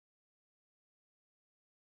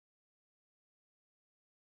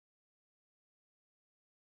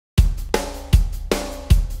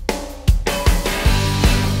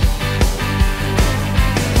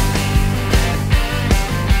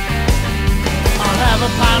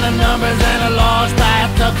of numbers and a large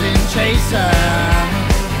bathtub tin chaser.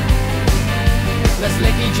 Let's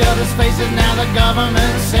lick each other's faces, now the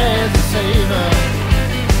government says to save us.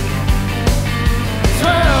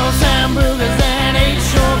 12 sambucas and 8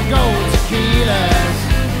 short gold tequilas.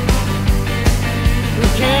 Who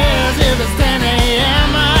cares if it's 10 a.m.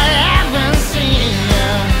 I haven't seen ya.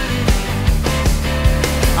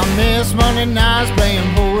 I miss Monday nights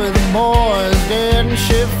playing pool with the boys, getting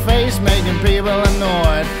shit-faced, making people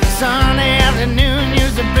annoyed. Sunday afternoon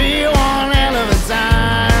used to be one hell of a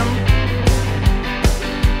time.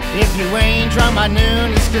 If you ain't drunk by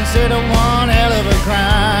noon, it's considered one hell of a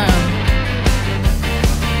crime.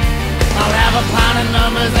 I'll have a pint of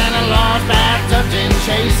numbers and a large bathtub tin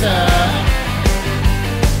chaser.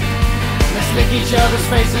 Let's lick each other's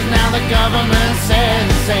faces, now the government says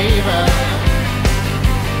to save us.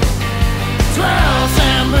 12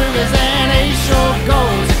 sambucas and 8 short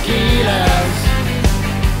gold tequilas.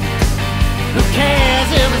 Who cares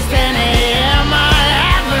if it's 10 a.m. I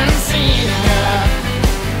haven't seen ya.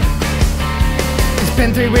 It's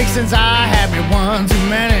been 3 weeks since I had me one too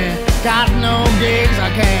many. Got no gigs, I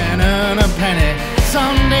can't earn a penny.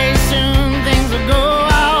 Someday soon things will go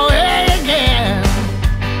our way again,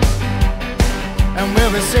 and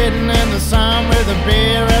we'll be sitting in the sun with a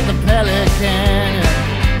beer at the Pelican.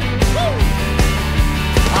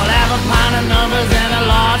 I'll have a pint of numbers and a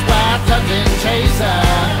large bathtub tin chaser.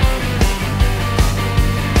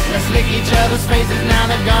 Let's lick each other's faces, now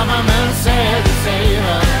the government says to save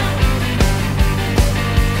us.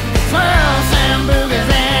 12 sambucas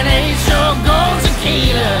and 8 short gold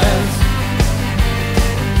tequilas.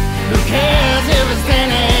 Who cares if it's 10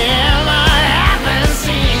 a.m. I haven't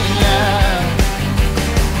seen ya.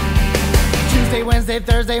 Tuesday, Wednesday,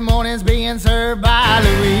 Thursday mornings being served by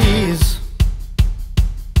Louise,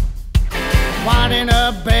 winding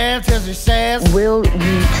up bed till she says, will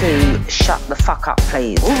you two shut the fuck up,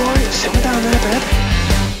 please? Alright, sit down there, babe.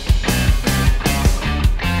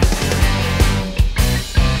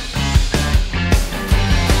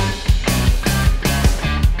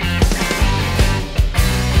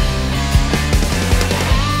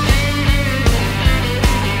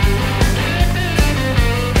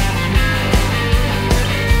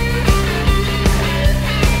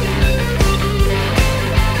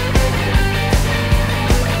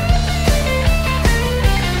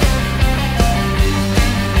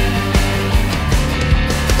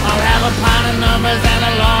 numbers and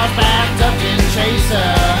a large bathtub tin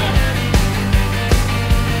chaser.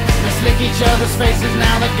 Let's lick each other's faces,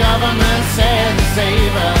 now the government says to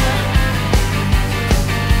save us.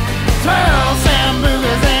 12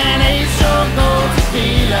 sambucas and 8 short gold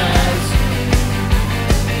tequilas.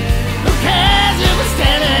 Who cares if it's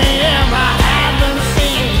 10 a.m. I haven't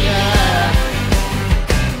seen ya.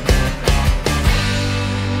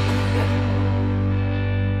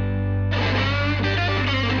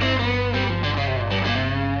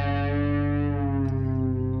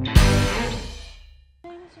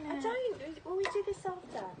 Will we do this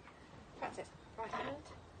after? Practice. Right hand.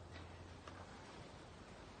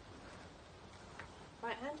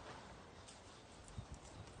 Right hand.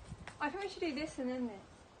 I think we should do this and then this.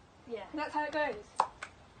 Yeah. That's how it goes.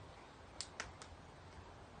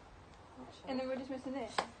 And then we're just missing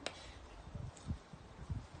this.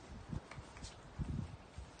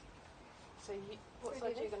 So you, what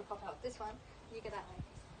side are you going to pop out? This one. You go that way.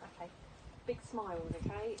 Okay. Big smiles,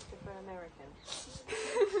 okay? It's for American.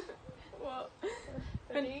 What?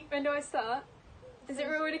 Ready? When do I start? Is it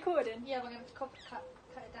already recording? Yeah, we're going to cut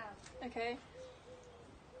it down. Okay.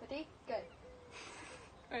 Ready? Go.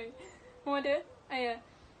 Wait. What am I doing? Oh yeah.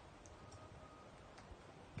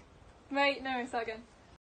 Wait, no, start again.